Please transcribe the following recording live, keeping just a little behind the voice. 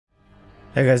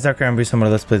Hey guys, Dr. Amber, somewhere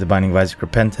let's play the Binding of Isaac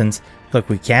Repentance. Look,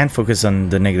 we can focus on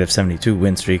the negative 72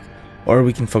 win streak, or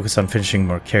we can focus on finishing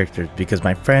more characters, because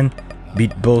my friend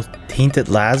beat both Tainted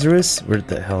Lazarus, where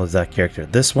the hell is that character?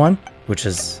 This one, which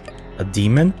is a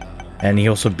demon, and he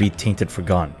also beat Tainted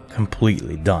Forgotten.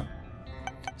 Completely done.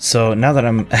 So now that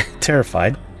I'm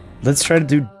terrified, let's try to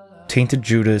do Tainted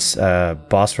Judas,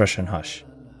 Boss Rush and Hush.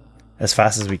 As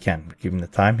fast as we can. We're keeping the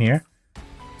time here.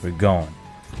 We're going.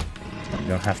 We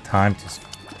don't have time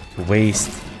to waste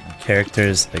on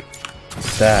characters like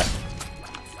that.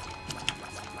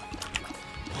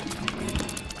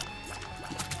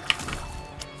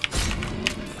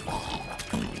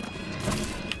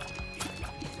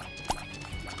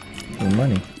 Good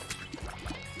money.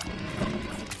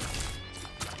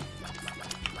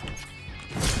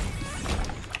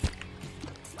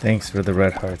 Thanks for the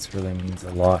red hearts, really means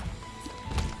a lot.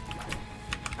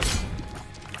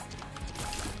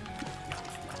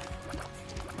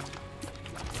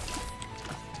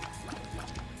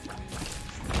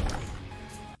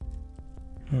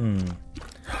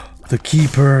 The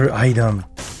Keeper item.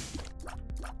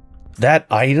 That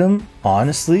item,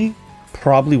 honestly,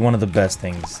 probably one of the best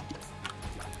things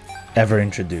ever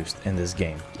introduced in this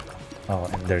game. Oh,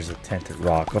 and there's a Tinted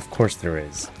Rock. Of course there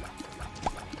is.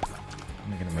 I'm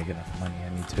not gonna make enough money. I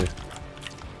need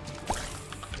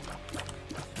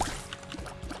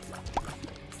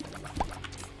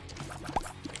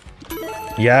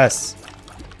to. Yes!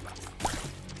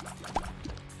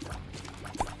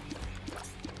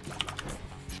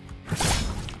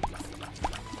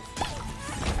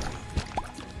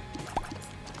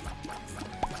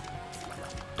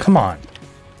 Come on.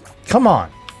 Come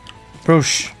on.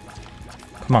 Broosh.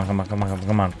 Come on, come on, come on,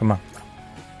 come on, come on.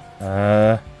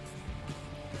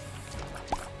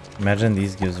 Imagine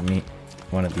these gives me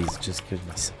one of these just gives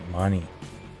me some money.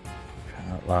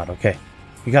 Crying out loud. Okay.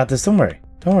 We got this. Don't worry.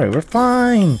 Don't worry. We're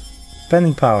fine.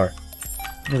 Spending power.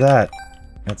 Look at that.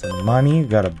 Got some money. We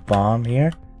got a bomb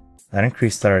here. That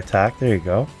increased our attack. There you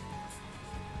go.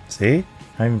 See?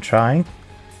 Not even trying.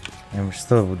 And we're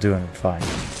still doing fine.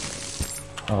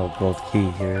 Oh, gold key.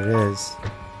 Here it is.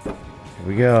 Here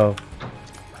we go.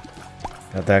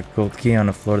 Got that gold key on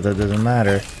the floor that doesn't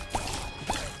matter.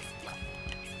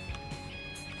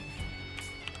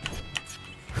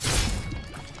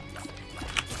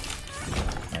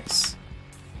 Nice.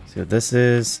 See what this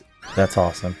is? That's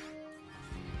awesome.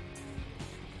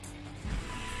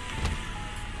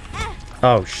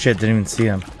 Oh shit, didn't even see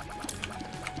him.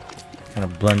 Kind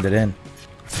of blended in.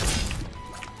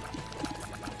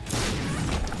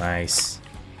 Nice.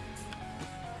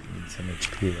 Need some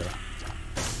HP though.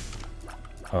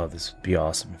 Oh, this would be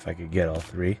awesome if I could get all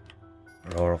three.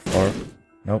 Or all four.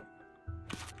 Nope.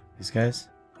 These guys?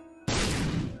 That's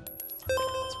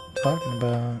what I'm talking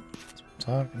about. That's what I'm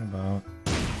talking about.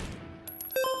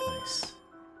 Nice.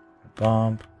 A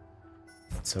bomb.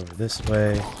 It's over this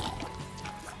way.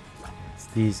 It's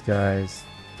these guys.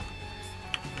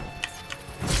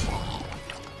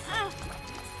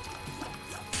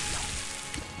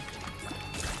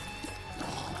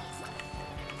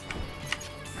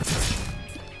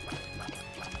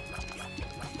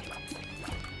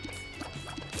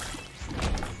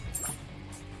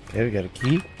 Okay, we got a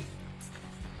key.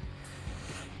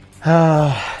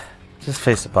 Just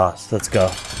face the boss. Let's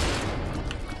go.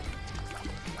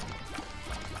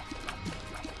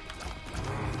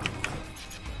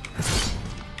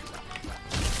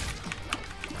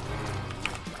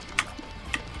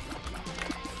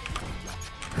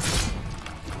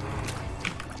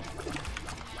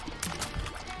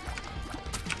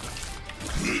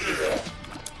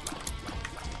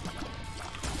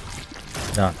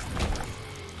 Done.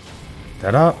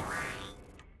 That up.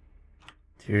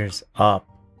 Tears up.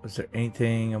 Was there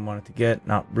anything I wanted to get?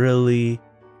 Not really.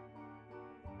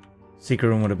 Secret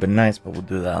room would have been nice, but we'll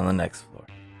do that on the next floor.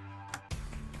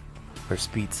 For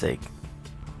speed's sake.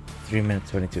 3 minutes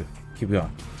 22. Keep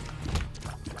going.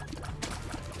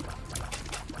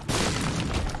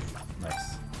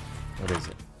 Nice. What is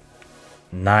it?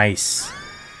 Nice.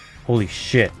 Holy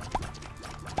shit.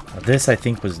 Now this I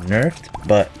think was nerfed,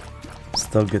 but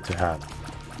still good to have.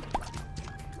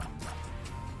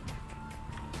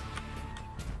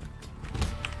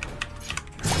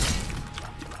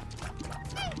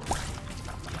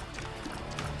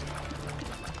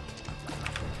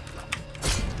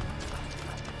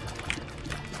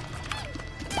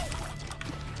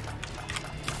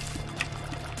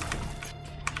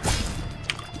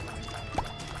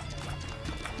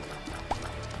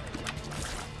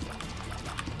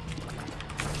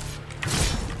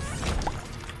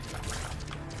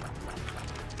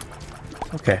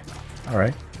 Okay,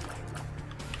 alright.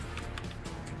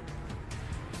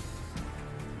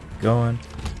 going.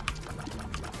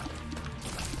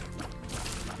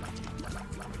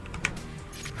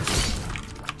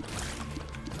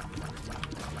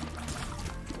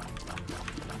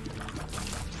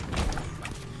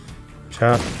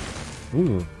 Chop.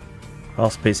 Ooh. Crawl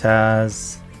space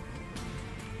has...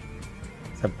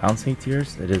 Is that bouncy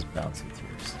tears? It is bouncy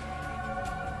tears.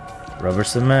 Rubber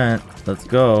cement. Let's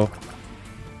go.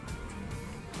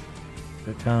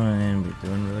 We're coming in. We're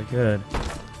doing really good.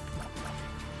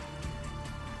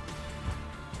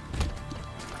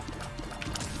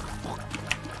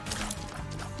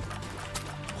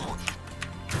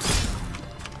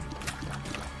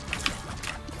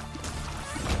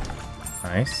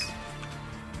 Nice.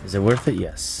 Is it worth it?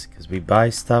 Yes. Because we buy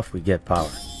stuff, we get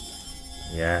power.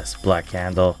 Yes, black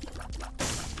candle.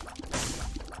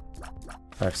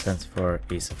 5 cents for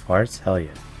Ace of Hearts. Hell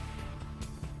yeah.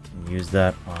 Can use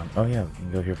that on... Oh yeah, we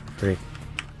can go here for free.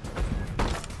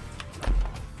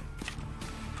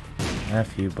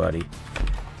 F you, buddy.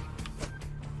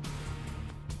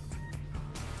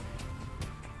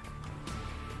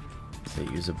 So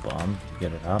use a bomb to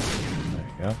get it out. There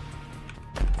you go.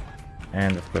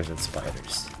 And of course it's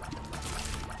spiders.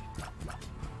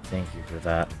 Thank you for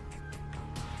that.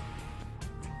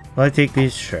 Will I take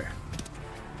these? Sure.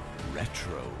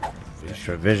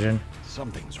 Retrovision.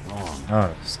 Something's wrong.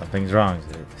 Oh, something's wrong.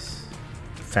 It's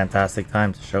a fantastic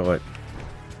time to show it.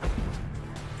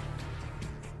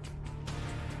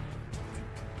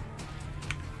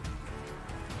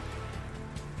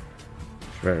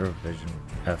 Retrovision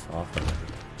F off of it.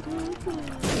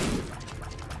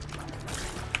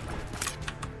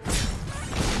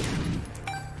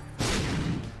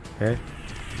 Okay.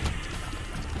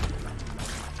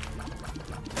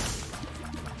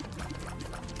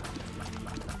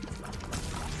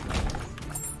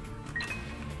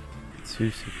 Two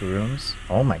super rooms.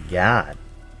 Oh my god.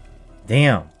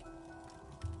 Damn.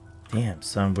 Damn,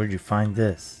 son, where'd you find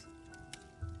this?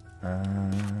 Push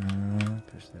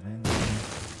that in.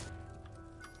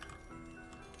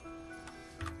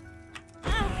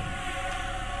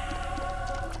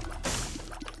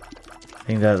 I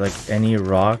think that like any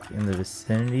rock in the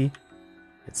vicinity,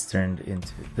 it's turned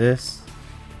into this.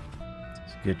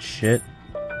 It's good shit.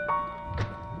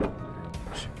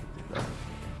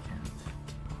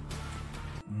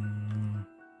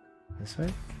 This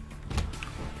way?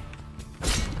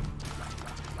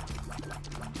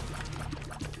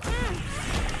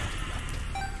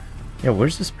 Yeah,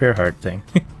 where's the spare heart thing?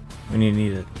 When you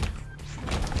need it.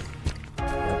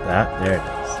 Got that? There it is.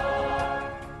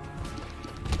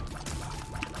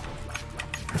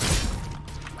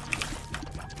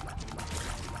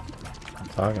 I'm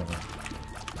talking about.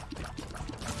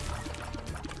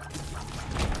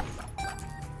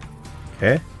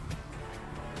 Okay.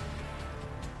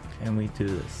 Can we do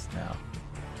this now?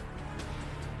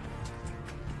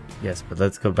 Yes, but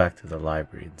let's go back to the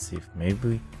library and see if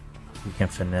maybe we can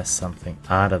finesse something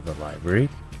out of the library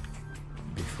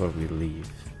before we leave.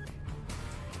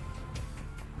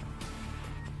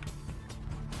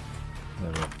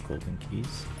 Little golden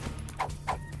keys.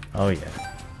 Oh yeah.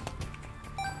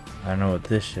 I don't know what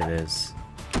this shit is.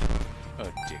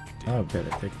 Addicted. Oh good,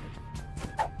 addicted.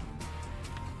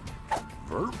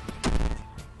 Verb.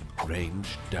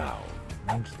 Range down.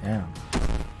 Range down.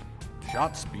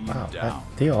 Shot speed down.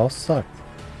 They all sucked.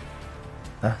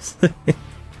 That's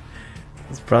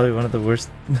probably one of the worst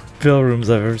pill rooms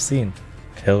I've ever seen.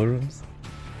 Pill rooms?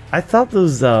 I thought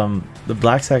those the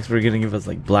black sacks were gonna give us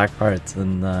like black hearts,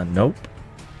 and nope.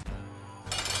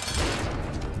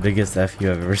 Biggest F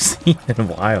you I've ever seen in a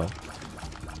while.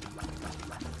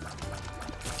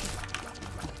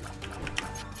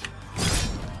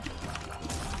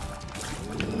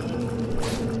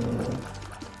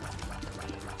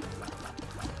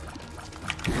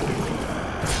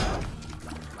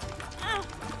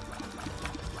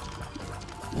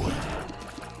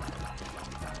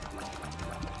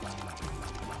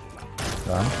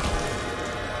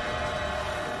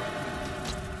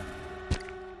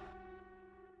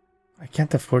 I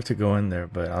can't afford to go in there,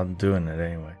 but I'm doing it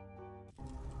anyway.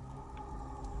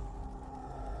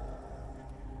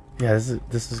 Yeah,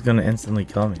 this is gonna instantly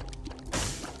kill me.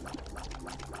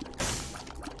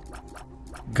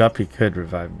 Guppy could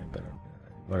revive me, but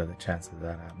what are the chances of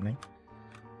that happening?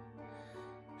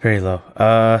 Very low.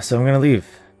 So I'm gonna leave,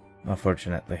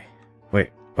 unfortunately.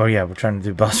 Wait. Oh yeah, we're trying to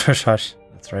do boss rush.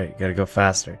 That's right. Gotta go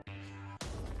faster.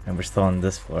 And we're still on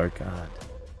this floor. God,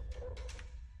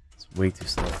 it's way too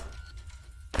slow.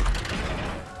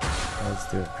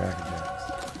 Let's do it, Cracker Jacks.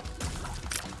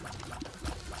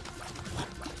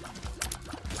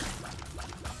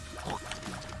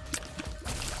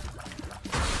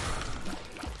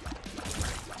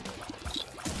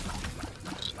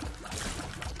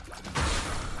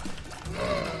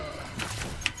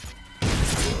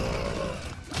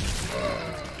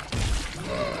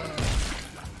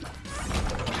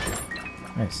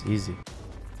 Nice, easy.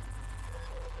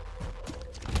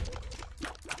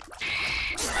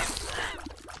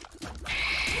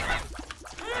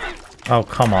 Oh,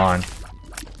 come on.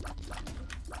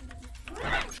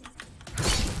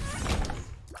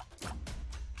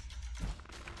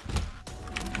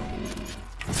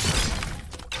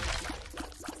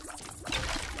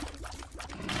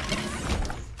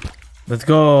 Let's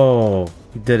go!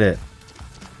 We did it.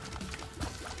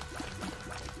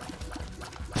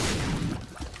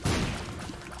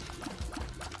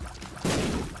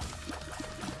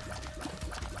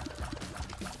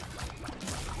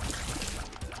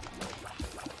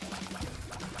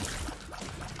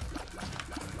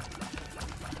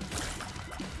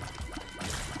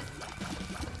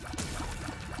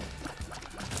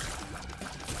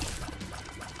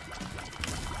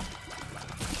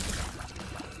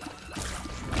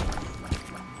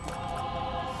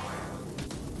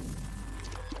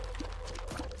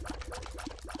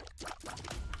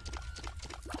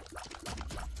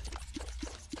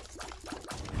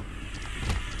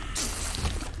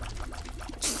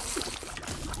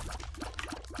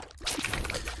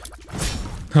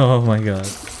 Oh my god.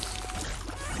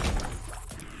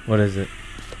 What is it?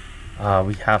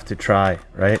 We have to try,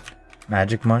 right?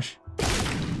 Magic mush?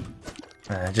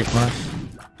 Magic mush?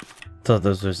 Thought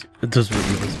those were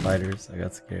evil spiders. I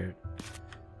got scared.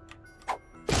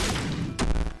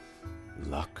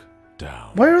 Luck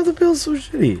down. Why are the bills so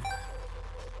shitty?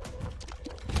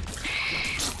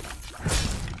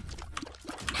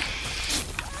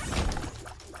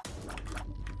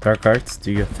 Dark arts,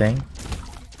 do your thing.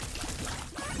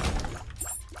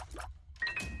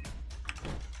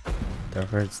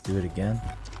 Dark arts, do it again.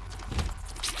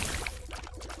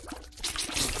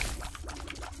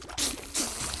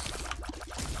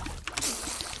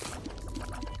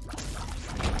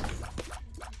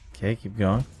 Okay, keep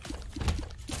going.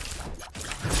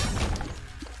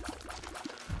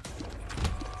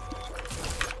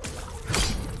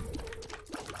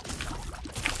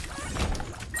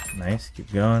 Nice,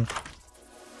 keep going.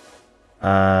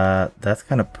 That's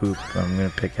kind of poop, but I'm gonna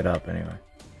pick it up anyway.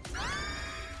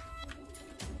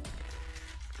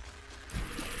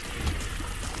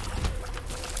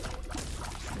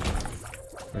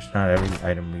 Which not every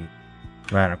item we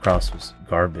ran across was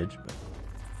garbage, but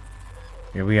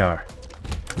here we are.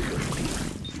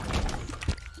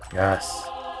 Yes.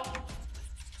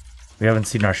 We haven't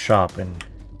seen our shop, and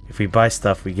if we buy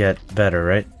stuff, we get better,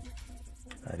 right?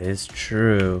 That is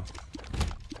true.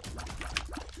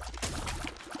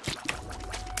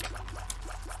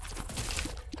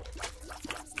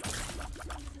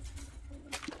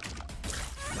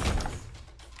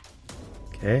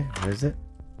 Okay, where is it?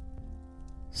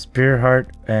 Spear heart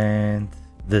and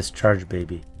this charge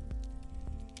baby.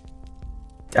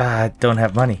 Ah, I don't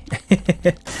have money.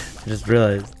 I just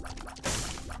realized.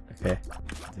 Okay,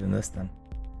 doing this then.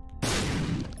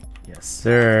 Yes,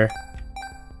 sir.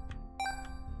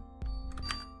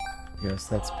 Yes,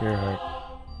 that's spear heart.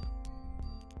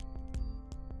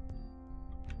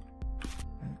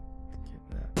 Give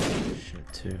that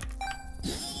shit too.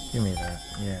 Give me that.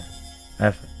 Yeah.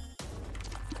 F it.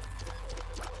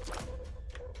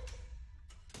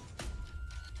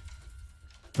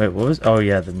 Wait, what was? Oh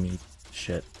yeah, the meat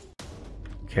shit.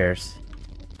 Who cares?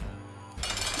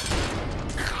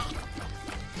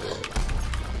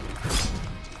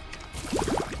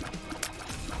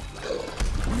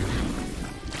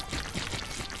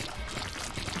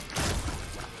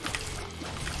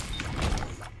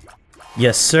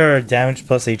 Yes, sir. Damage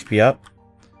plus HP up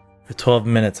for 12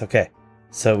 minutes. Okay,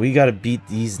 so we gotta beat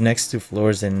these next two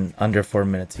floors in under 4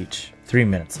 minutes each. 3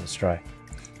 minutes. Let's try.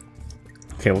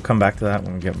 Okay, we'll come back to that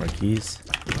when we get more keys.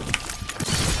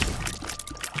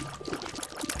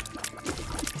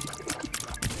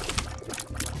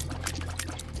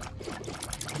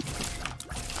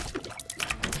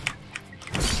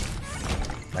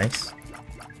 Nice.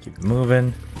 Keep it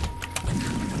moving.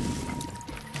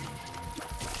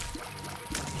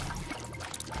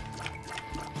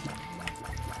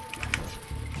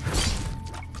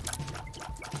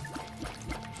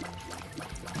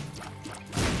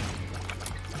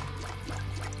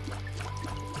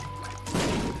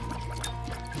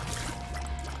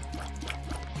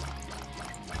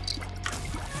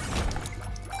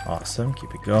 Awesome,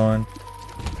 keep it going.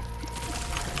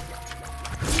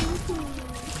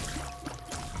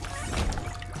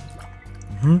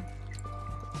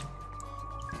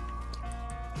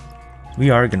 We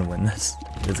are gonna win this.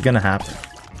 It's gonna happen.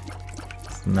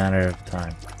 It's a matter of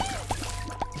time.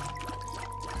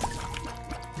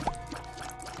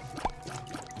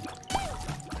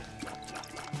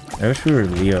 I wish we were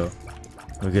Leo.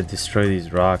 We could destroy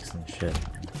these rocks and shit.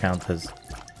 Count as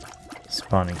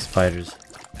spawning spiders.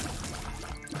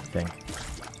 I think.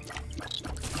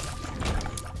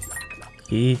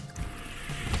 Key.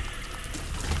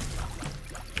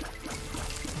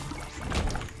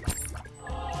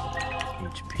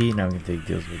 HP. Now we can take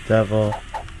deals with devil.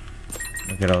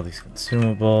 Look at all these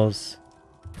consumables.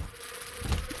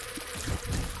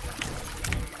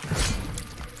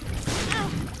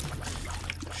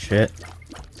 Shit.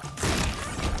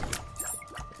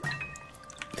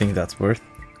 Think that's worth?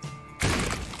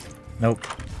 Nope.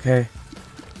 Okay.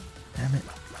 Damn it.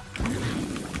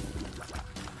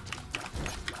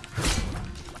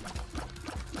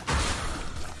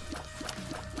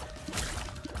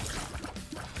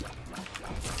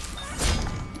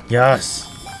 Yes.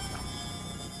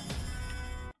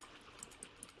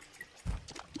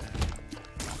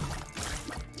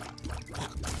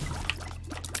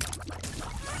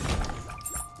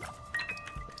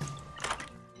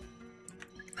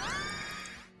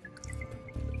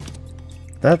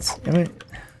 That's, I mean,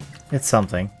 it's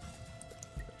something.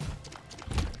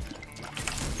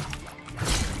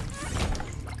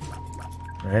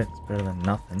 Right, it's better than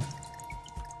nothing.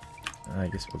 I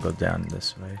guess we'll go down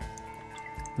this way.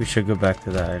 We should go back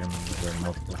to that item where there are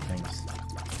multiple things.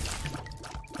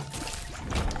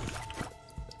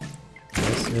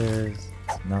 This is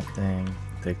nothing.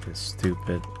 Take this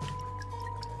stupid.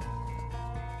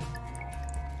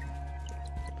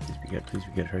 Please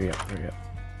be good, hurry up, hurry up.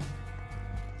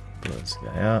 Blow this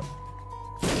guy up.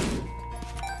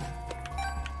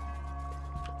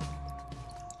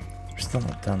 We're still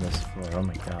not down this floor, oh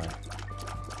my god.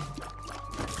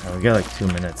 We got like 2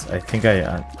 minutes. I think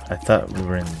I thought we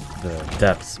were in the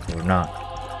depths, but we're not.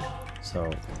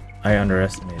 So I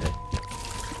underestimated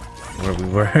where we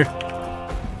were.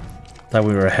 Thought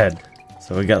we were ahead.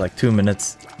 So we got like 2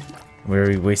 minutes. We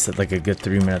already wasted like a good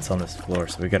 3 minutes on this floor.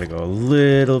 So we gotta go a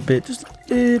little bit, just a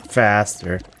bit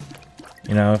faster.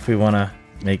 You know, if we wanna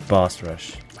make boss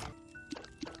rush.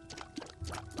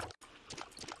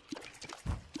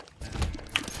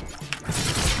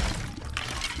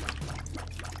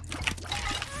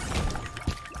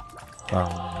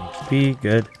 HP,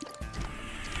 good.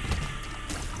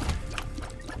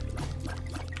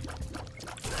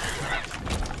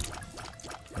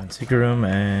 And secret room,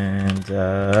 and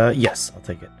yes, I'll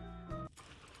take it.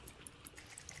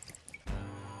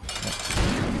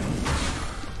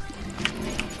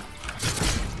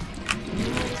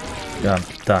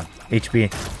 Done.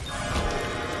 HP.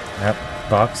 Yep,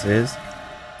 box is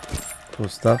cool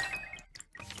stuff.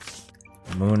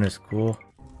 The moon is cool.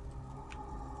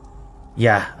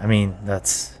 Yeah, I mean,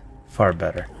 that's far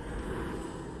better.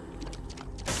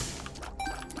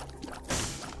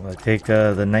 Will I take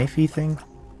the knifey thing?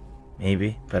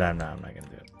 Maybe, but I'm not gonna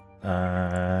do it.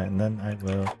 And then I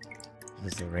will,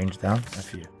 is the range down?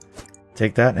 F you.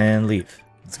 Take that and leave.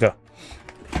 Let's go.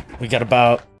 We got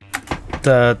about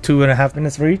 2.5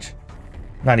 minutes for each?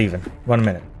 Not even. 1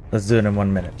 minute. Let's do it in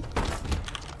 1 minute.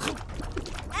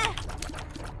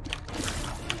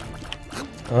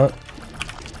 Oh.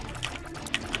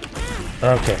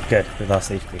 Okay, good. We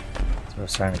lost HP. That's what I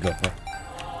was trying to go for.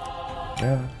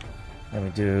 Yeah. Let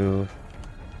me do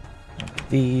one of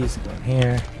these. Go in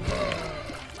here.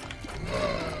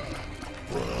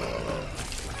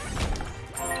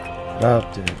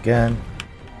 Up, do it again.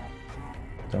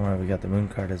 Don't worry, we got the moon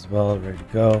card as well, ready to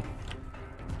go.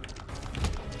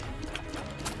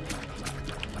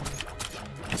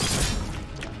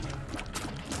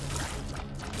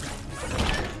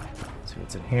 See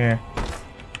what's in here.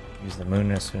 Use the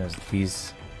moon as soon as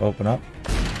these open up.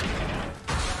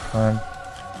 1,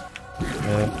 2,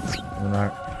 moon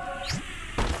art.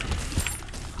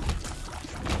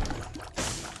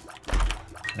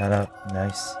 That up,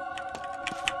 nice.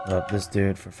 Fill up this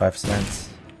dude for 5 cents.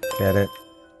 Get it.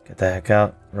 Get the heck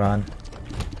out. Run.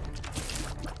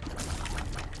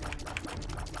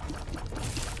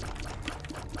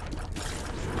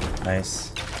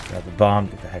 Nice. Grab the bomb.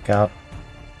 Get the heck out.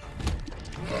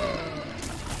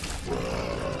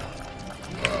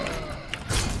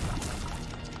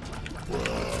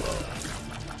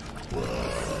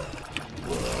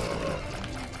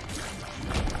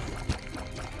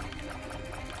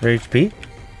 Their HP?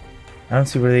 I don't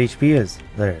see where the HP is.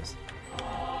 There it is.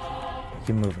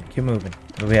 Keep moving, keep moving.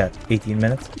 Where we at? 18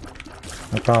 minutes?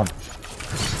 No problem.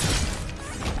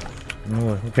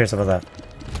 Ooh, who cares about that?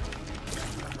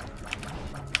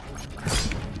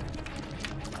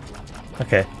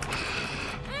 Okay.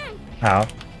 Ow.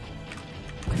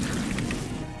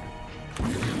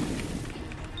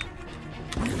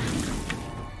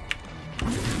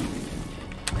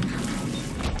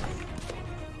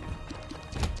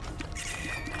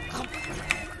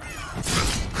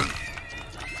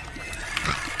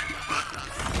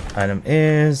 Item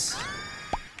is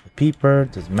the peeper,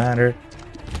 doesn't matter.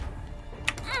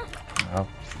 No.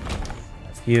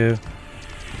 A few.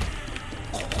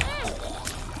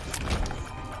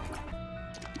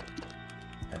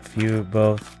 A few of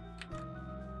both.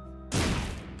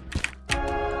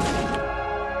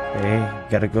 Okay,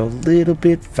 gotta go a little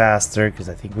bit faster because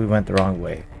I think we went the wrong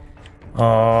way.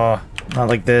 Oh, not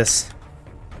like this.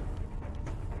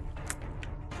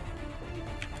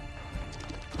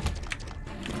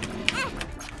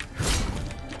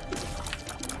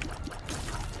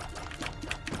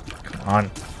 Come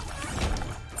on.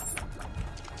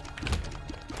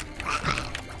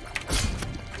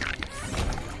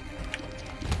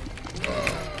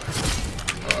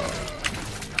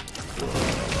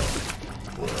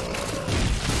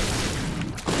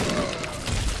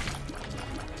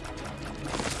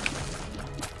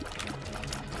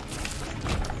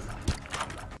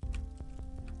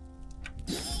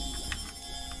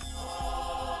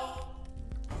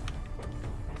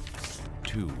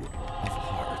 Two of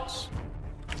hearts.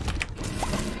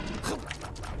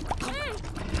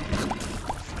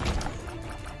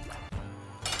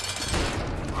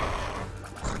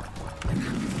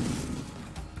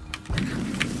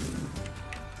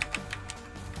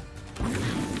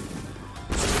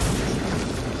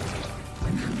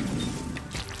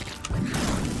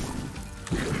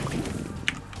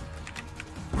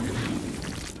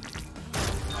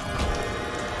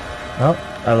 Oh,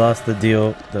 I lost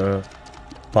the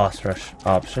boss rush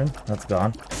option. That's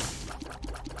gone.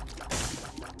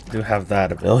 Do have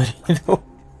that ability though.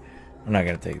 I'm not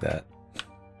gonna take that.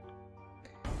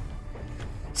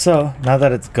 So now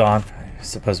that it's gone, I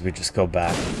suppose we just go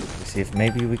back. See if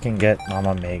maybe we can get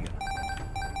Mama Mega.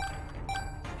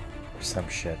 Or some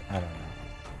shit. I don't know.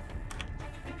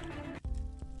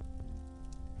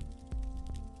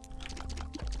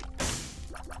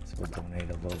 So we'll donate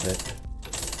a little bit.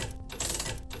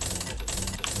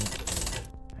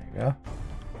 There you go.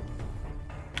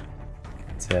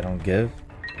 Can't say I don't give.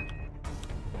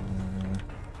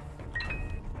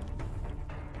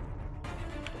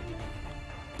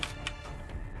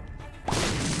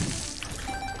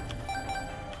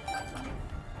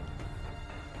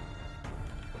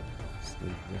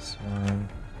 This one.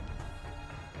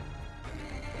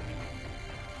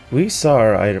 We saw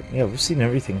our item. Yeah, we've seen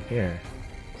everything here.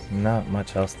 There's not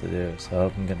much else to do,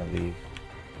 so I'm gonna leave.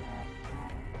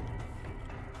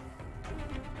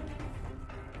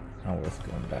 Not worth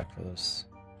going back for this.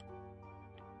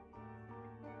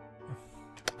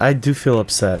 I do feel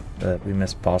upset that we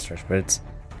missed boss rush, but it's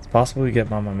possible we get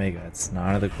Mama Mega. It's not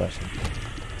out of the question.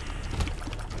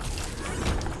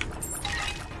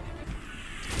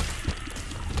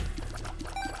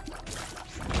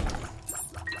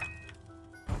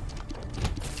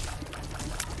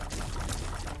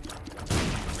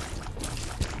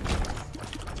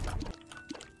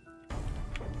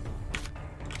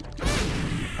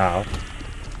 Ow.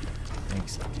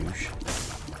 Thanks, douche.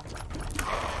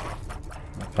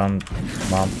 I found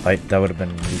mom fight. That would have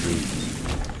been an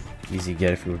easy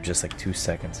get if we were just like 2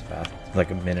 seconds fast.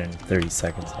 Like a minute and 30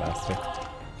 seconds faster.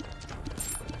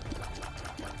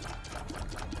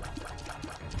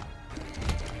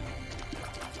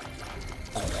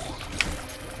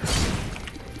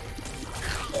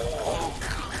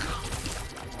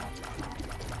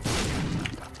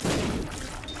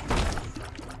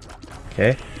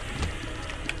 Okay.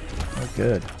 Oh,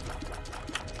 good.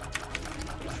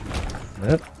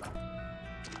 Yep. A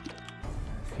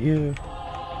few.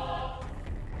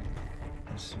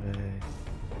 This way.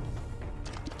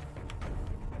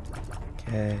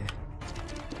 Okay.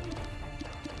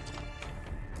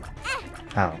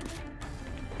 Ow.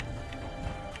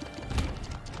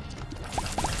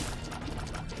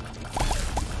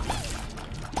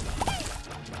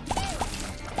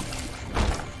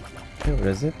 Okay, what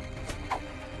is it?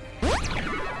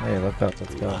 Hey, look up,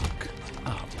 let's go. Lock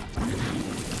up.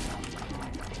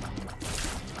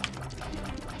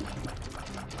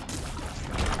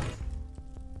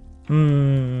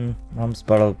 Mom's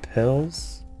bottle of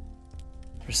pills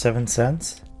for 7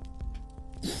 cents.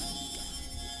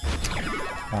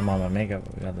 Not Mama Mega,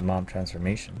 but we got the mom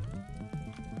transformation.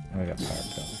 And we got power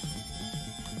pill.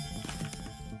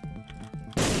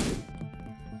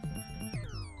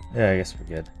 Yeah, I guess we're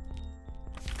good.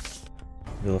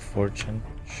 Wheel of Fortune,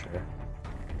 sure.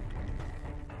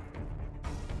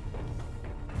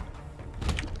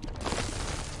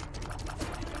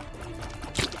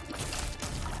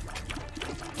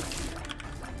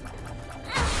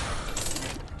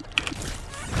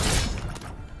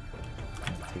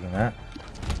 Taking that.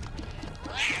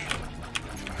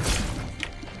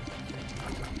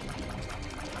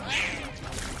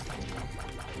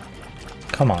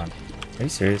 come on. Are you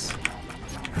serious? I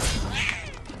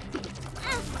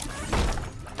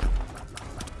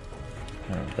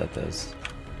don't know what that does.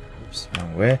 Oops,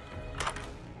 wrong way.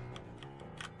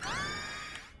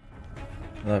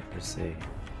 Leprosy.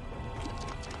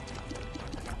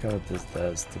 I forgot what this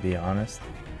does, to be honest.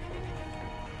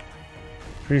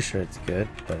 Pretty sure it's good,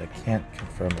 but I can't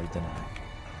confirm or deny.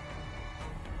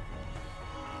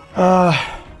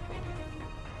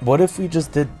 What if we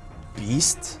just did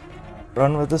Beast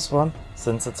run with this one,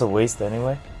 since it's a waste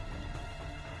anyway?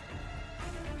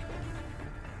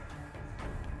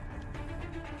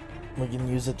 We can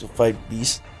use it to fight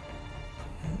Beast.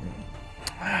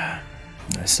 I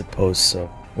suppose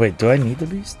so. Wait, do I need the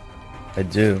Beast? I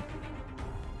do.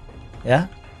 Yeah?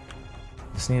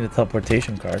 Just need a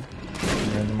teleportation card.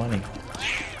 And earn the money.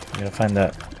 I gotta find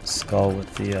that skull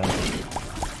with the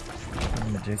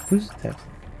magic. Who's texting?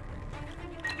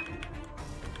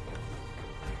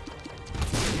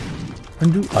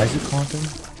 Undo Isaac content?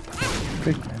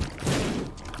 Freak,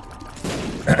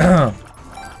 man.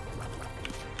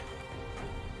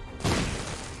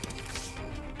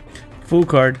 Full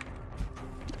card.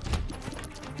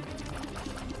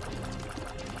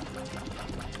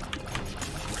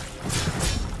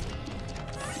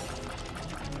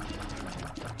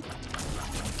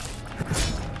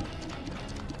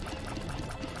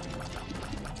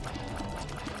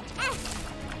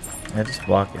 I just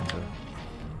walk into it.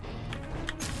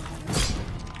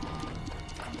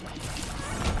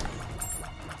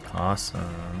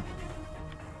 Awesome.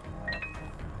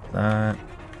 That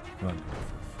one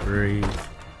for free.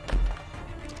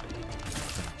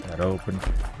 That open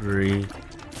for free.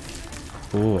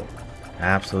 Cool.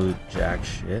 Absolute jack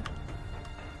shit.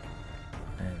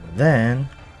 And then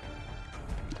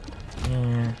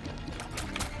yeah.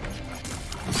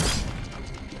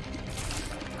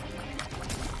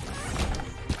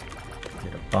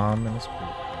 Get a bomb and a spree.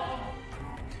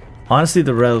 Honestly,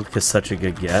 the relic is such a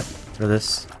good get for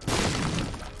this.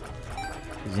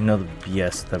 Because you know the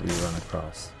BS that we run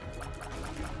across.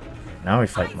 Now we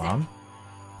fight Mom.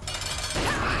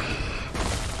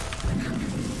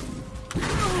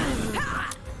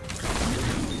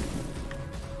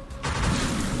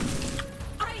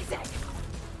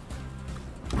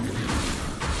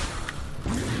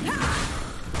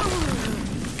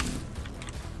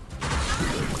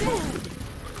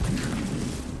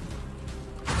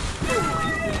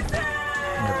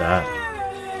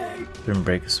 Didn't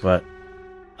break a sweat.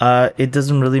 It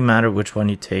doesn't really matter which one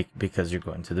you take because you're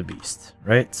going to the Beast,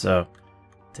 right? So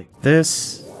take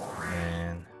this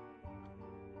and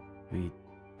we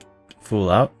fool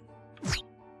out.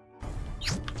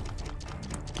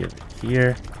 Give it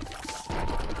here.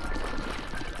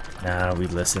 Now we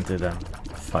listen to them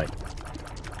fight.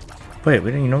 Wait,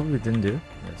 you know what we didn't do?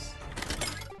 Yes.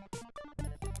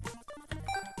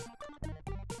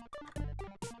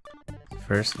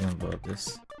 First, we're gonna blow up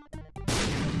this.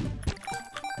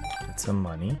 Get some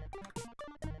money.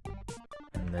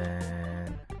 And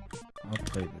then I'll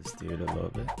play this dude a little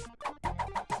bit.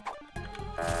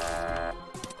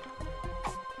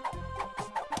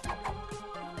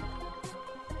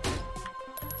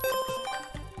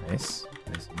 Nice.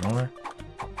 There's some more.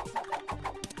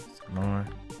 Some more.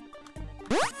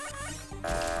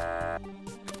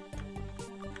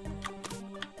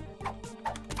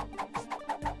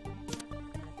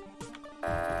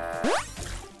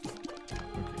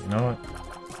 You know what?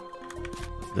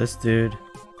 This dude.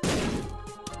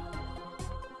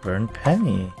 Burn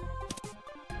Penny.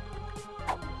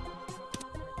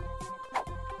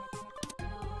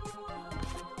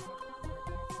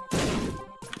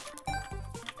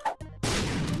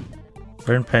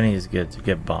 Burn Penny is good to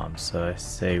get bombs, so I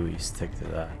say we stick to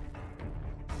that.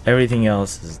 Everything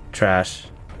else is trash,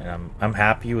 and I'm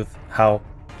happy with how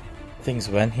things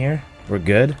went here. We're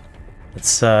good.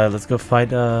 Let's go fight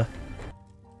the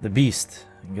Beast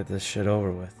and get this shit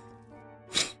over with.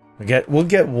 We'll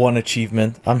get one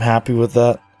achievement. I'm happy with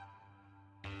that.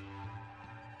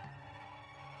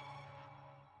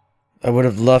 I would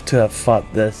have loved to have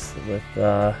fought this with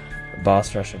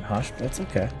Boss Rush and Hush, but it's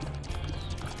okay.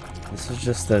 This is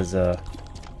just as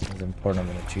important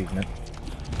of an achievement.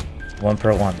 1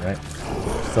 per 1, right?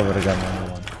 Still would have gotten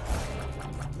another one.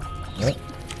 Yep.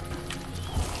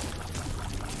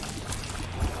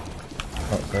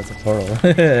 Oh, that's a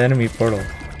portal. Enemy portal.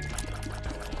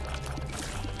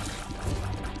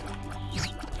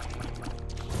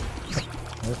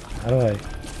 What?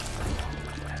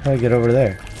 How do I get over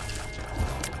there?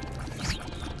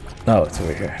 Oh, it's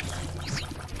over here.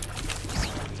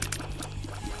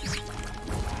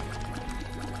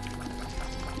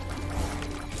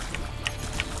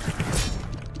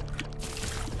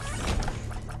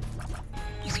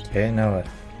 Okay, now what?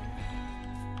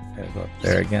 Gotta go up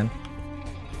there again.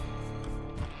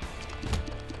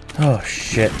 Oh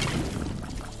shit.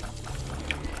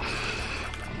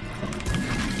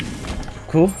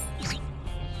 Cool.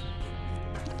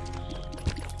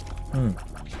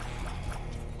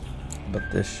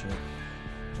 But this shit.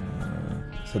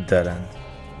 It's a dead end.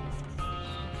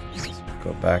 Let's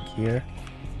go back here.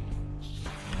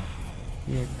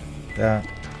 Here, that.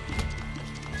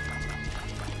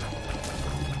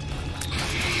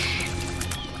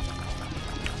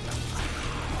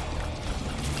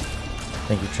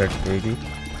 Thank you, Church Baby.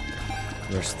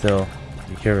 You're still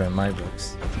the hero in my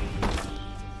books.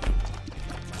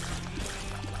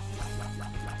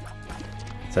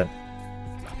 What's that?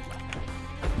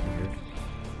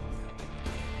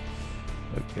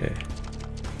 Okay.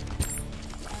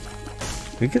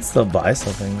 We could still buy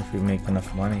something if we make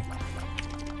enough money.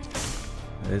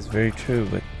 That is very true,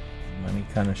 but money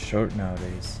kind of short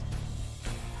nowadays.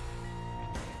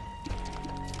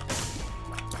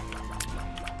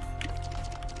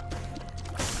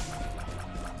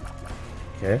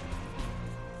 Okay.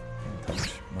 Can't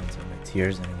touch ones of my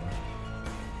tears anymore.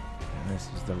 And this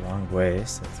is the wrong way,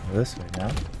 so let's go this way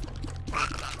now.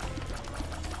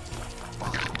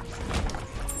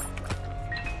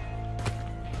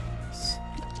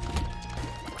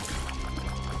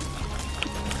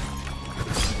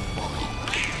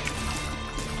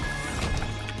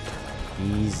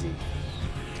 Easy.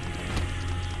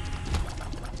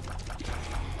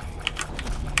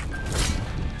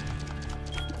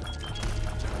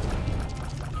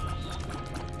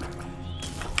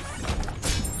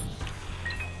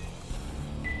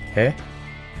 Okay.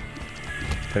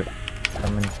 But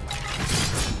I'm in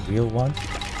real one.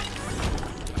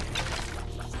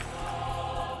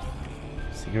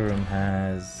 Secret room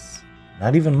has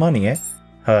not even money, eh?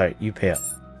 Alright, you pay up.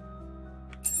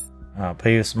 I'll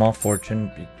pay you a small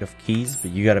fortune of keys,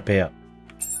 but you gotta pay up.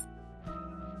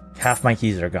 Half my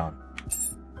keys are gone.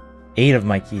 8 of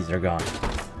my keys are gone.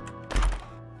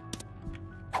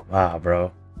 Wow,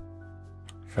 bro.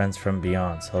 Friends from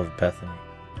beyond, Soul of Bethany.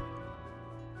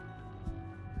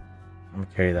 I'm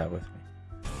gonna carry that with me.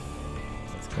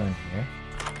 Let's go in here.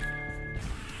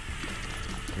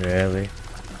 Really?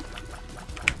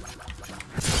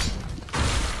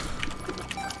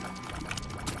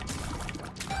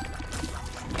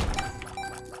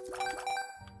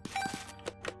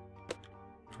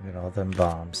 Look at all them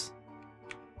bombs.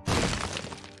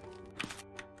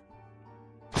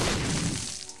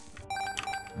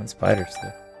 And spiders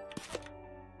too.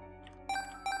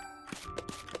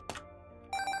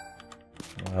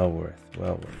 Well worth,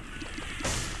 well worth.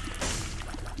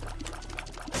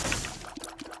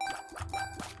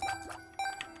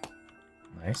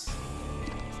 Nice.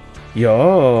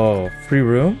 Yo, free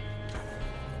room?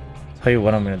 Tell you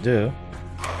what I'm gonna do.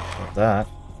 With that.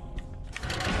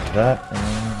 With that, and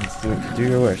then let's do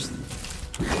your worst.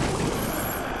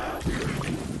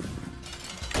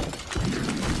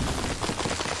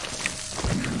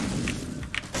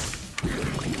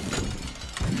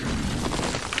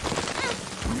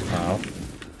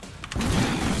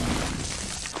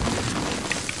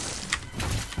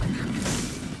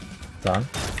 Done.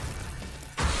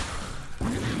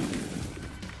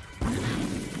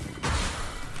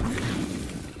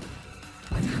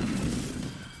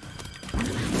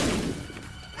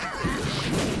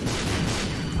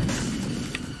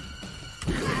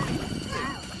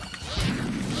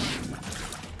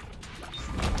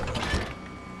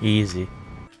 Easy.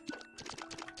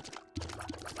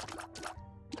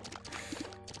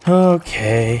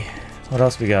 Okay. What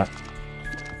else we got?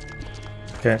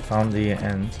 Okay, found the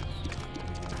end.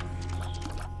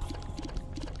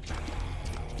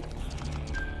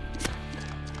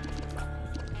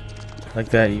 Like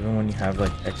that, even when you have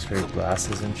like x-ray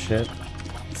glasses and shit,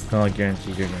 it's not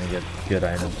guaranteed you're gonna get good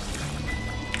items.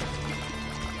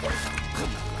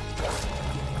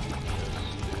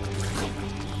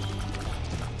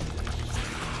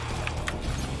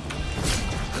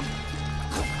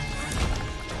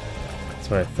 That's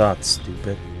what I thought,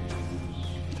 stupid.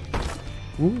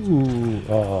 Ooh,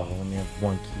 oh, I only have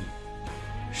 1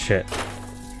 key. Shit.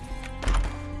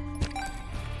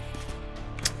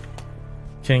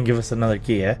 Couldn't give us another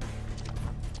key, eh?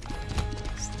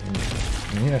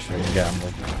 Yeah, sure, you got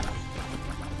him.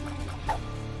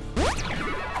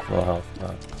 Full health.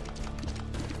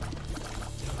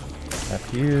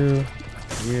 F you.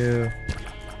 You.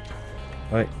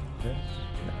 Wait. No,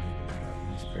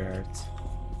 spare hearts.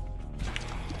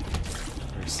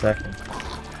 For a second.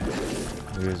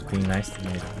 He was being nice to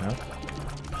me, no?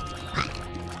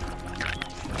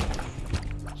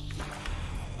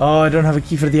 Oh, I don't have a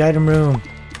key for the item room.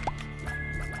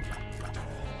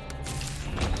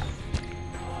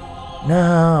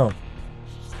 No!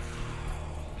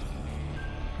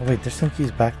 Oh wait, there's some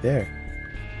keys back there.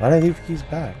 Why did I leave keys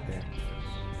back there?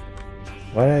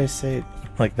 Why did I say it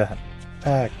like that?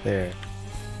 Back there.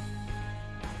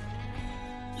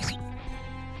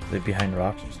 Are they behind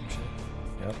rocks or some shit?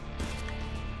 Yep.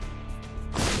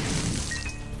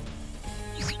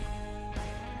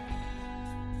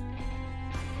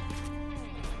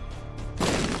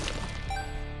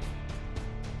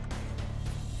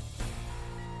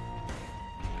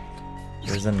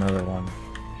 There's another one.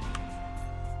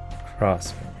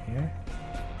 Cross from here.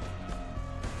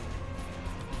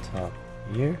 Top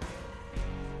here.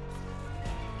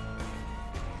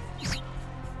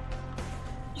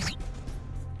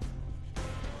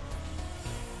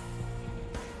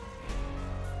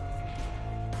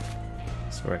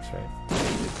 This works, right?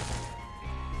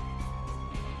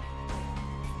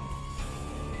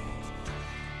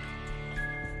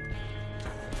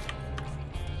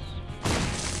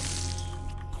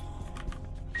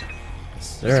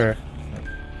 Sir.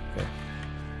 Okay.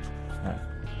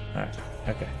 Alright.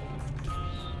 Okay.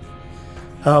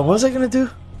 What was I gonna do?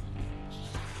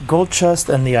 Gold chest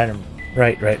and the item.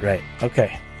 Right.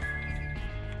 Okay.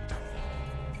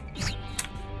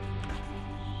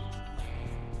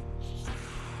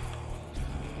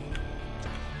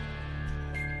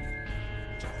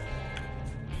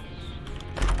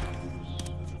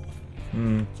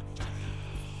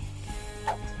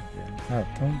 Oh,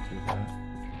 don't do that.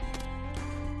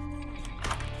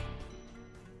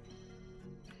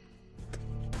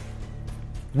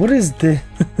 What is this?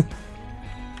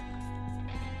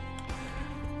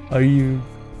 Are you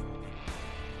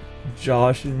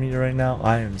joshing me right now?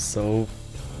 I am so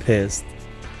pissed.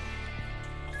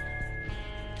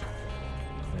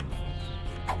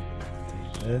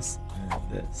 Take this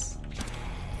and this.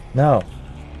 No.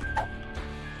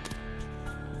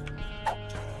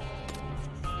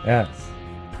 Yes.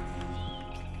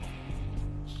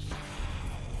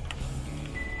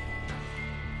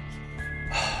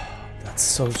 That's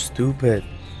so stupid.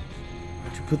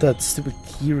 Why'd you put that stupid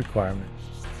key requirement?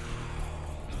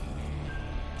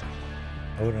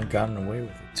 I wouldn't have gotten away with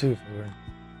it too if it weren't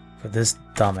for this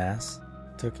dumbass.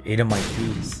 Took 8 of my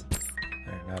keys.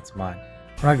 There, that's mine.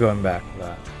 I'm not going back for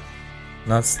that.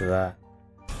 Nuts to that.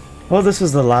 Well, this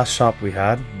was the last shop we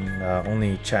had, and the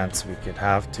only chance we could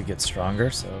have to get stronger,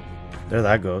 so there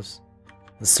that goes.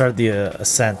 Let's start the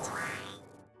ascent.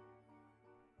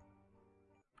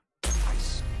 I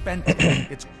spent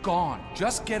it. It's gone.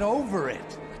 Just get over it.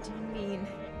 What do you mean?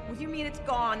 What do you mean it's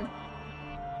gone?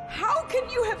 How can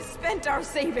you have spent our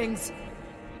savings?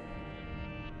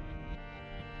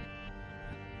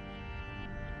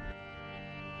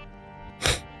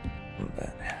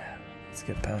 Let's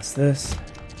get past this.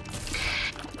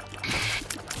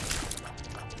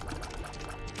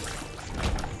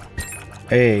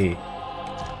 Hey.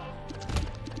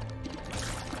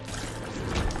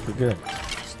 Too good.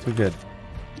 It's too good.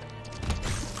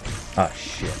 Oh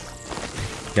shit.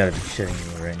 You gotta be shitting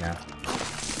me right now.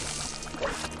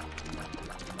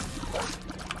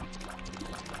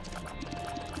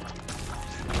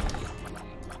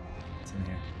 What's in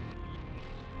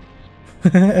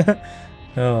here?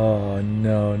 Oh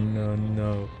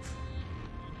no.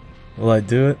 Will I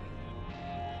do it?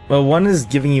 Well, one is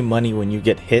giving you money when you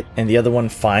get hit, and the other one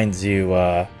finds you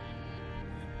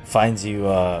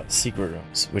secret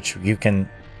rooms, which you can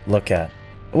look at.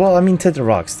 Well, I mean tinted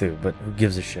rocks too, but who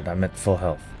gives a shit? I'm at full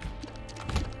health.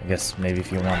 I guess maybe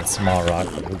if you want a small rock,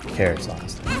 but who cares,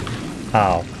 honestly?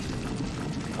 Ow.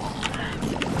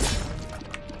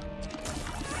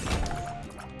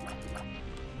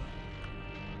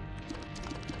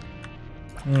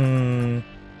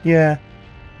 Yeah,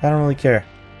 I don't really care.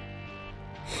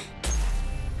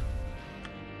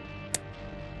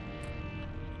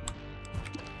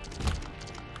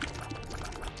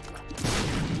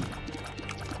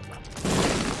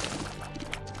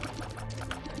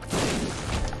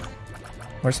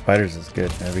 More spiders is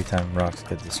good every time rocks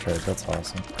get destroyed. That's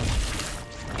awesome.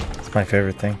 It's my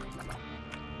favorite thing.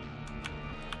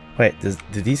 Wait,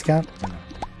 do these count? Oh, no.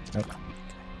 Nope.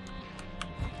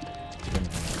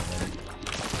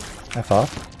 F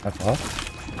off. F off.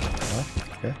 F off.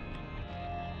 Okay.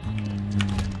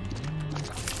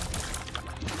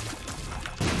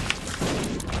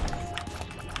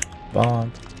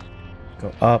 Bond.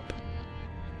 Go up.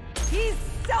 He's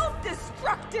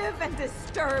self-destructive and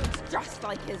disturbed, just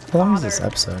like his How long is father. this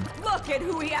episode? Look at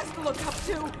who he has to look up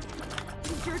to.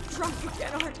 You're drunk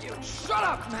again, aren't you? Shut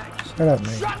up, Meg. Shut up,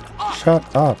 man. Shut up.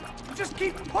 Shut up. You just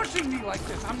keep pushing me like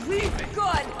this. I'm leaving.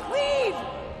 Good. Leave.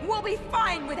 We'll be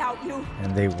fine without you.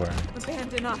 And they weren't.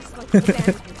 Abandon us like you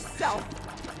abandoned yourself.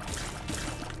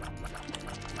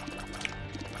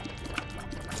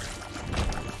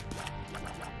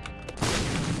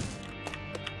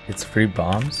 It's free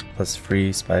bombs plus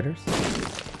free spiders.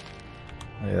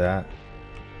 Look at that.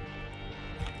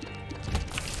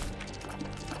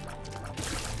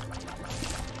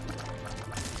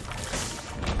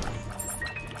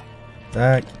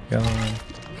 That, keep going.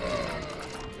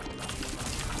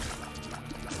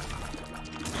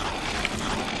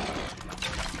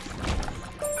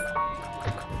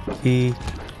 Key.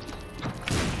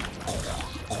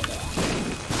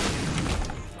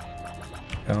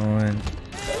 Going.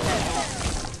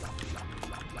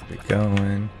 Keep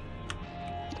going.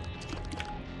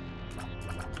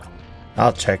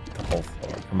 I'll check the whole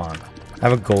floor. Come on. I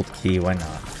have a gold key. Why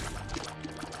not?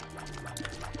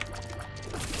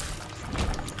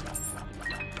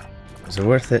 Is it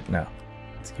worth it? No.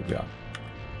 Let's keep going.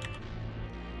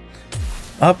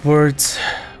 Upwards.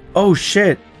 Oh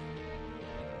shit.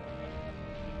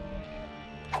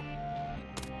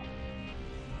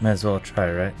 Might as well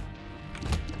try, right?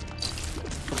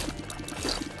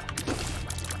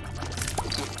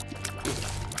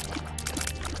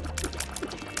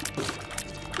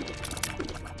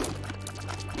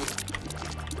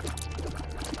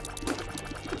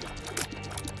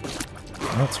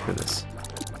 Let's screw this.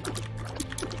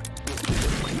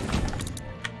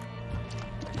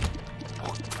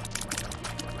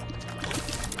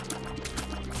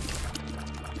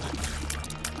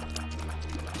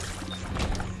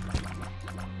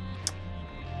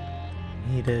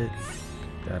 Need it.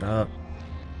 That up.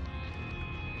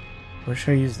 Where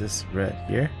should I use this red?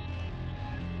 Here?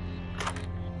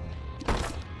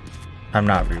 I'm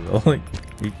not re-rolling.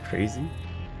 Are you crazy?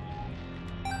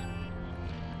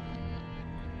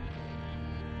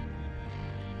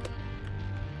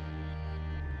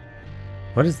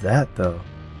 What is that though?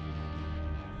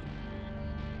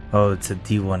 Oh, it's a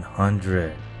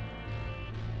D100.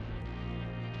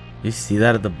 You see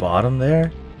that at the bottom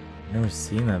there? Never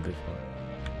seen that before.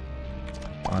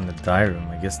 On the die room.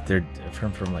 I guess they're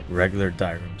different from like regular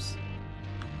die rooms.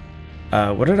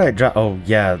 What did I drop? Oh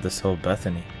yeah, this whole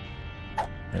Bethany.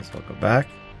 May as well go back.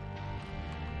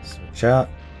 Switch out.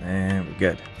 And we're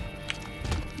good.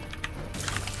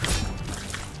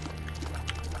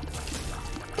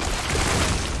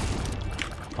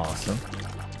 Awesome.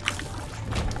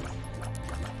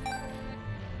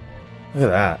 Look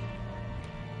at that.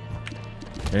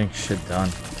 Getting shit done.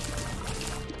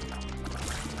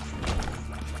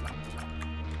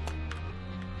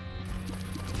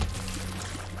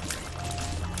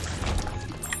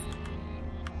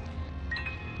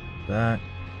 That.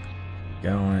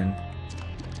 Going.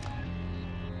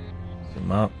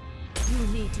 Zoom up. You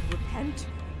need to repent.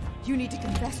 You need to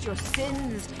confess your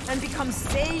sins and become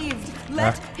saved.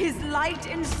 Let his light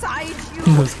inside you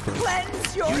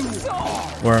cleanse your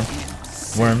soul.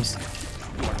 Worms.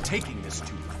 You are taking this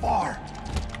too far.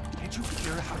 Did you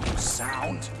hear how you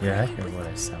sound? Yeah, I hear what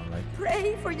I sound like.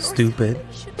 Pray for your Stupid.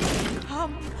 salvation.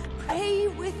 Come, pray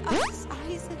with us,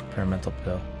 Isaac. Experimental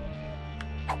pill.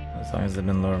 As long as it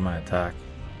didn't lower my attack.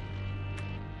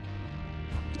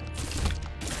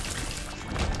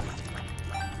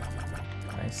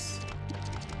 Nice.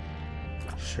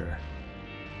 Sure.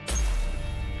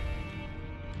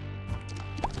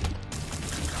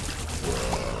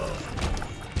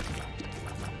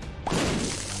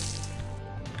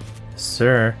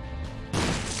 Sir.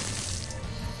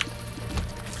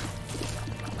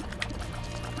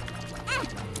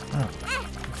 Oh,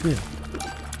 good.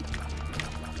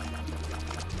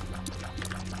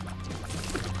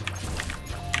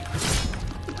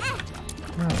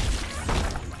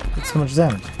 So much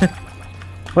damage.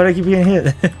 Why'd I keep getting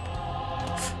hit?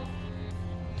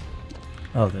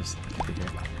 Oh, there's here.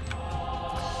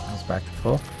 I was back to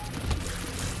full.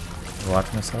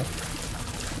 Watch myself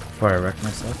before I wreck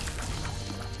myself.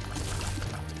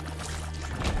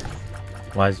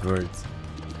 Wise words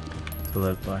to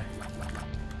live by.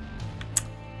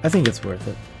 I think it's worth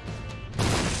it.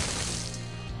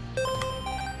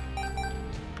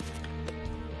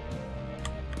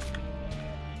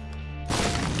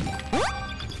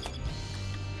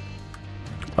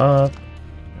 Up.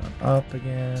 Up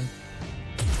again.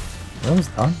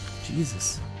 Almost done?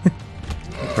 Jesus.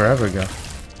 Forever ago.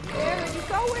 Where are you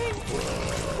going?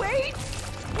 Wait!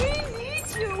 We need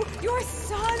you! Your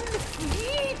son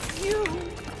needs you!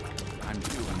 I'm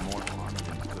doing more harm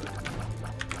than good.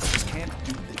 I can't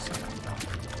do this anymore.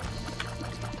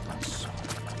 I'm sorry.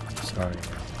 Sorry.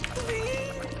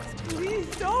 Please, please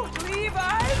don't leave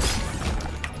us!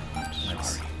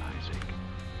 Nice.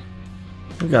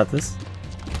 We got this.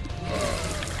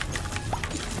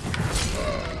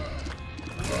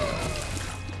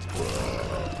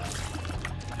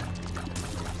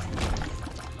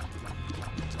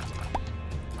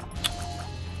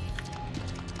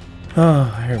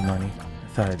 Oh, I heard money. I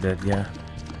thought I did, yeah.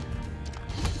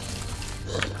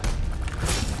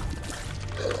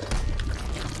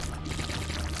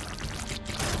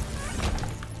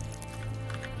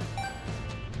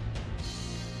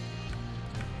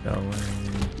 Going.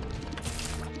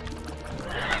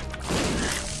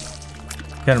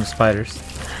 Got him spiders.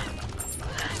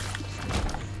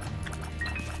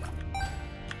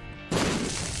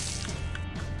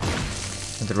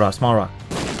 Into rock, small rock.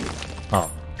 Oh,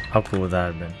 how cool would that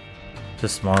have been?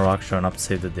 Just small rock showing up to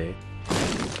save the day.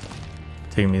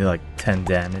 Taking me like 10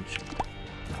 damage.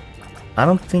 I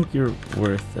don't think you're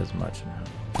worth as much now.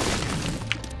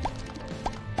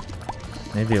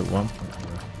 Maybe at one point.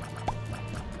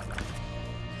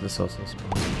 This also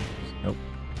spawns. Nope.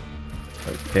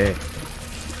 Okay.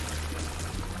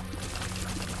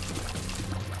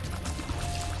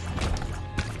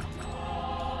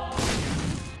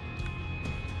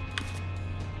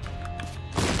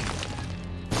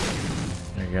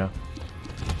 There you go.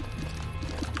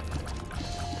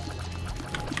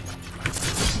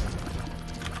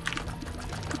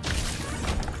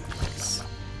 Nice.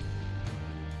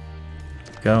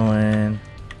 Going.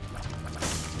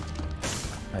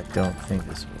 I don't think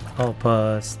this will help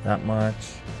us that much.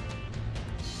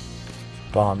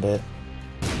 Bomb it.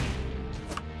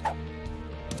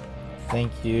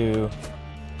 Thank you.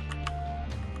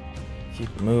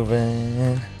 Keep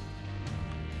moving.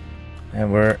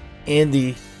 And we're in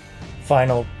the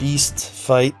final beast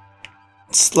fight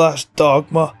 /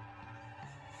 Dogma.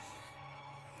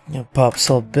 Pop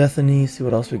Salt Bethany, see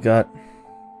what else we got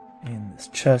in this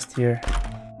chest here.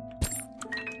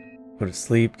 Go to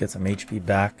sleep, get some HP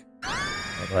back.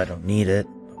 Although I don't need it,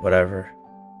 but whatever.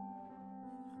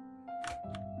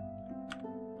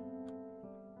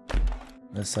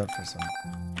 This up for some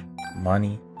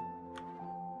money.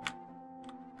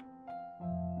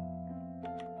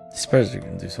 These spiders are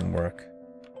gonna do some work.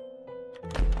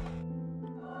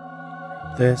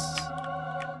 This.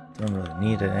 Don't really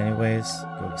need it anyways.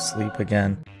 Go to sleep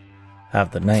again. Have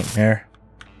the nightmare.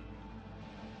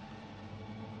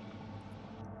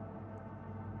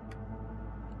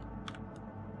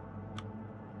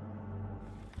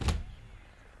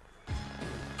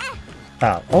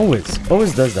 Ow, always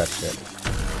does that shit.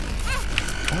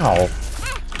 Ow.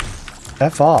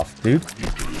 F off, dude.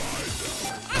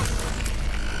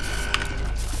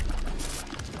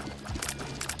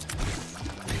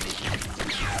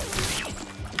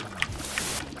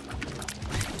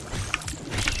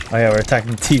 Oh yeah, we're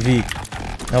attacking the TV.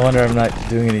 No wonder I'm not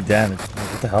doing any damage.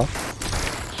 What the hell?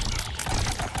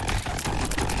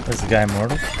 Is the guy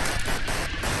immortal?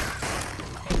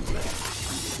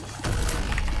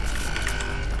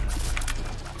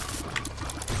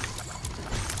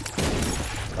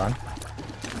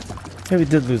 Yeah, we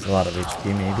did lose a lot of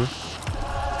HP, maybe.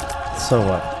 So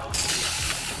what?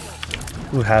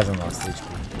 Who hasn't lost HP?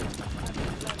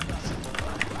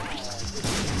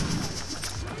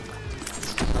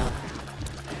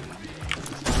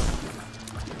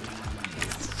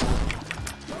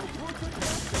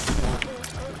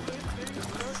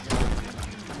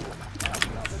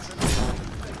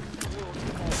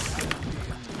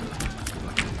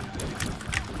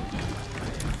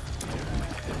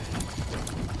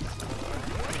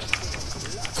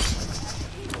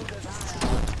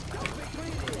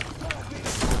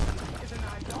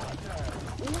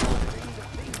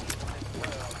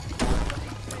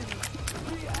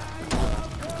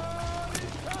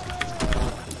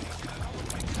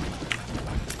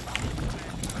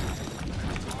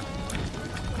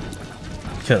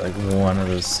 Get like one of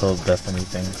those Soul Bethany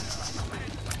things.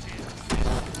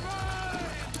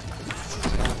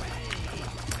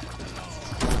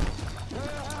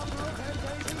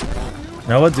 You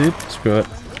know what, dude? Screw it.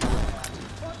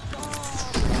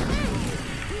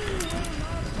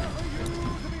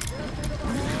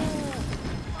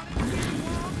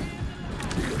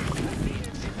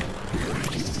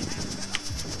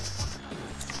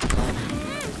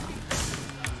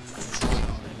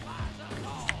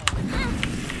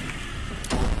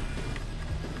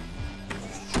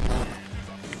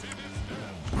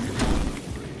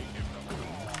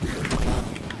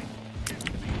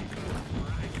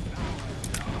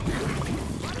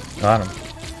 Got him.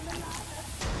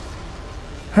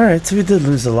 Alright, so we did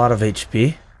lose a lot of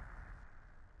HP.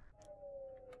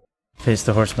 Face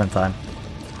the horseman time.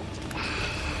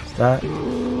 Is that?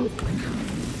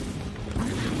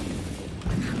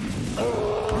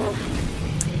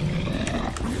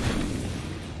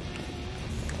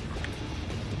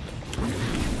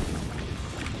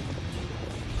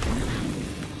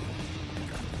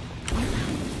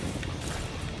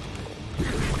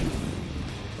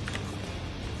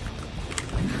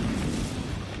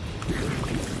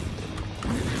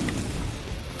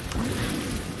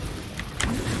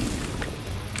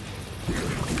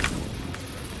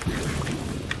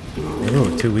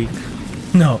 too weak?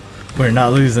 No, we're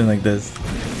not losing like this.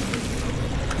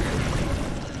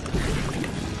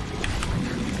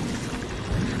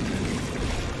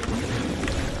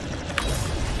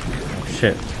 Oh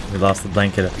shit, we lost the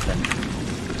blanket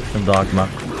from Dogma.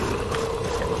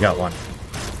 Okay, we got one.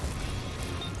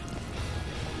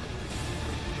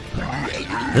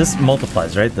 This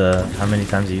multiplies, right? The how many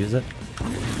times you use it?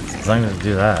 As long as we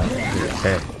do that, we're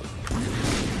okay.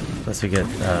 Plus we get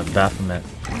Baphomet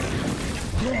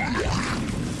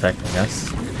affecting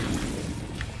us.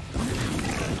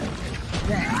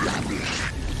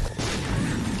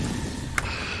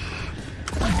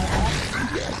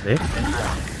 See?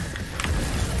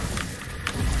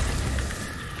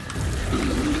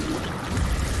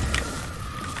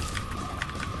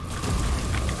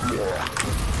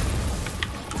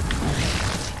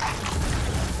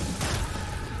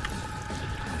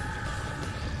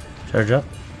 Charge up.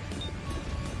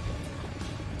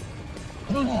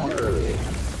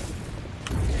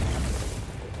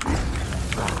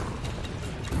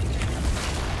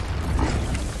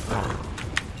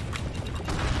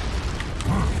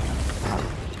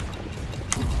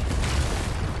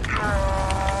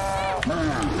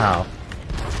 Ow.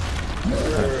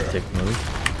 That's a dick move.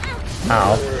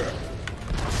 Ow.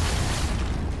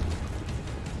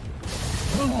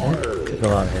 Okay, took a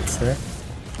lot of hits there.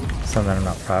 Something that I'm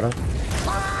not proud of.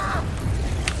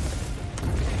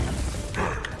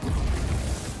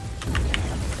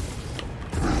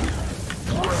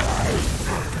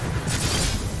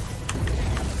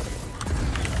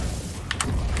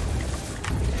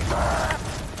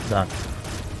 Done.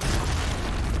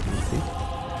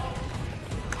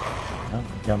 Oh,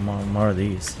 got more of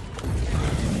these.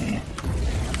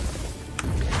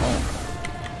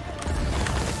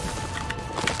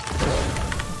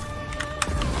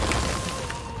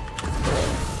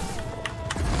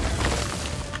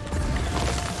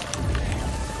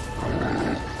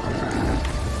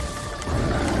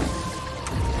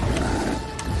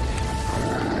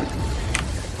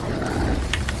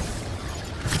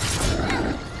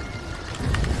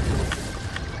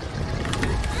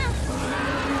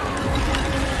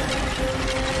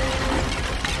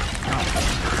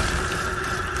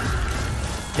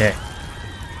 Okay.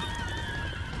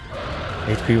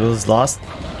 8 people is lost.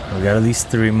 We got at least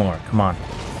 3 more. Come on.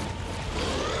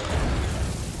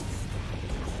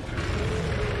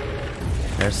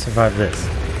 Let's survive this.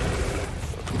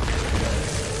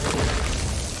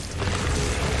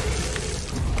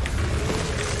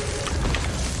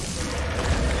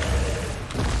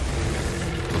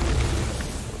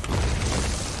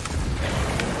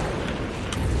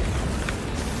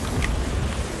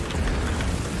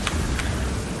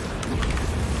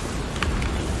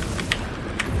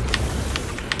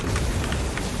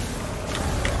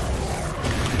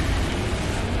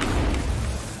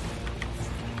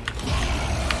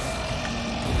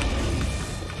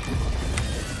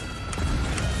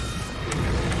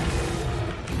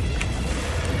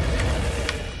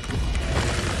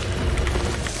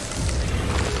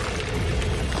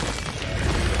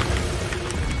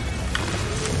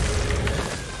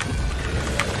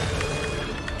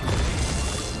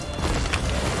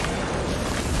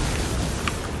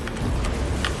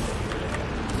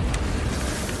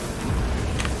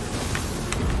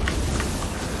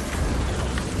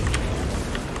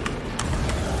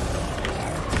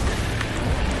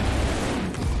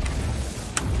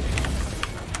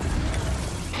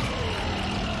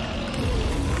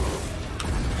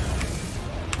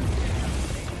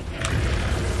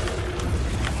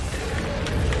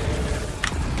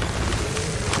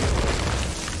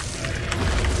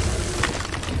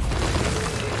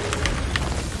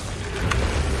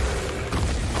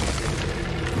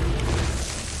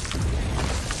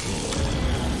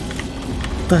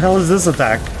 What the hell is this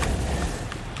attack?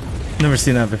 Never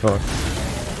seen that before.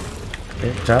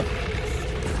 Okay, chop.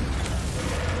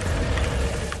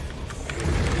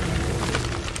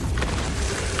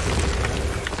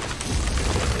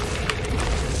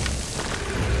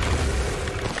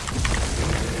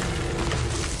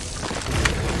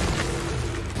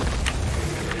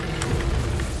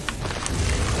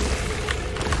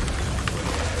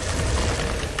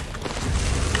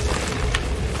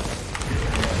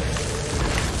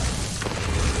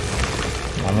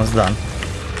 Almost done.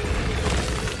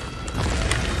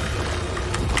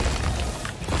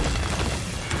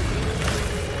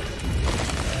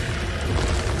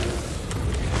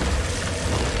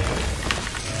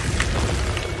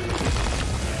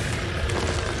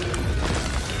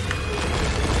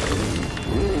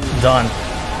 Done.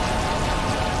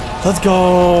 Let's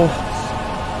go.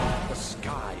 The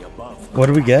sky above What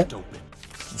do we get?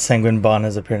 Sanguine Bond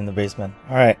has appeared in the basement.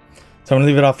 Alright. So I'm going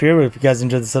to leave it off here. But if you guys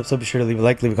enjoyed this episode, be sure to leave a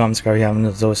like, leave a comment, subscribe if you haven't.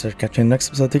 As always, catch you in the next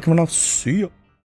episode. Take care now. See ya.